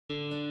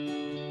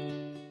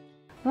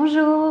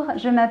Bonjour,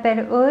 je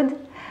m'appelle Aude.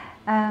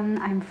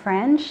 I'm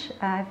French.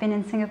 I've been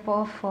in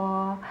Singapore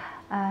for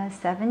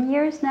 7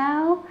 years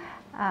now.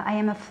 I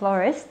am a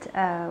florist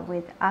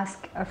with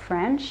Ask a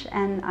French,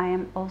 and I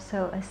am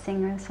also a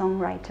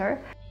singer-songwriter.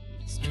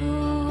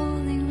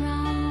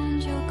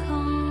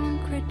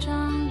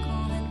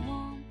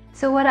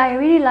 So what I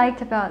really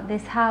liked about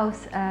this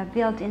house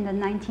built in the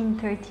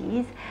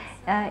 1930s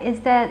is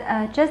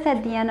that just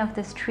at the end of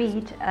the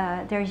street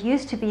there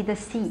used to be the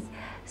sea.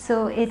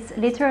 So it's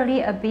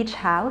literally a beach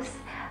house,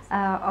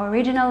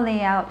 original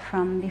layout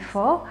from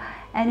before,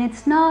 and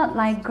it's not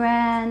like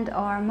grand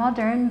or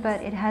modern,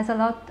 but it has a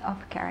lot of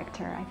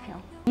character, I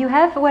feel. You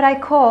have what I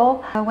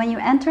call, when you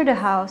enter the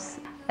house,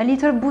 a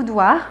little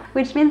boudoir,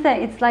 which means that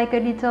it's like a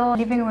little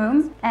living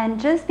room, and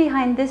just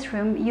behind this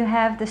room you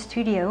have the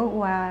studio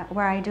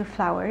where I do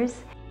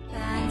flowers.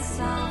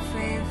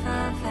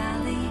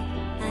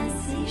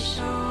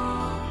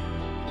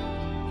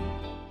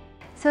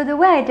 So the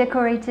way I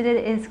decorated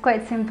it is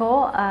quite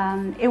simple.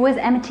 It was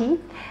empty,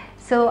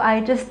 so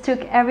I just took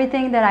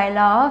everything that I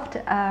loved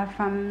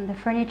from the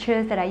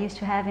furniture that I used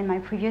to have in my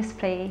previous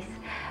place,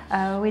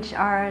 which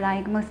are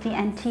like mostly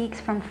antiques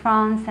from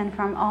France and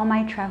from all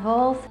my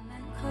travels.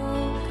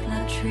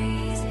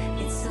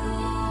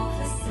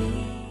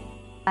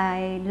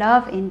 I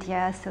love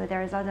India, so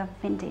there's a lot of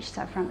vintage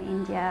stuff from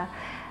India.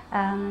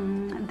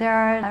 There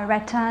are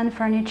rattan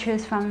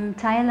furnitures from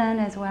Thailand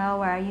as well,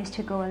 where I used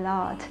to go a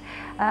lot.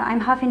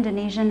 I'm half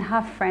Indonesian,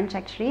 half French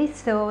actually,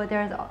 so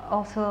there's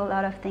also a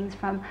lot of things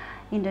from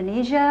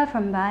Indonesia,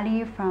 from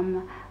Bali,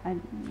 from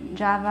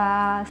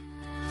Java.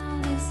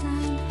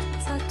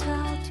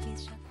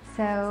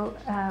 So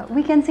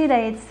we can see that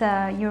it's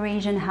a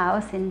Eurasian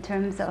house in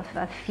terms of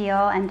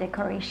feel and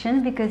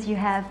decoration, because you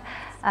have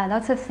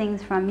lots of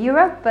things from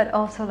Europe, but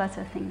also lots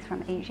of things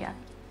from Asia.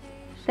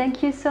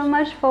 Thank you so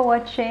much for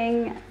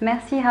watching.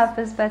 Merci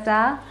Harper's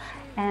Bazaar,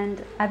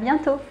 and à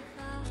bientôt.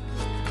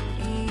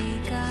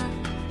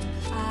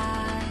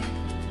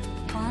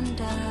 I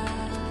wonder.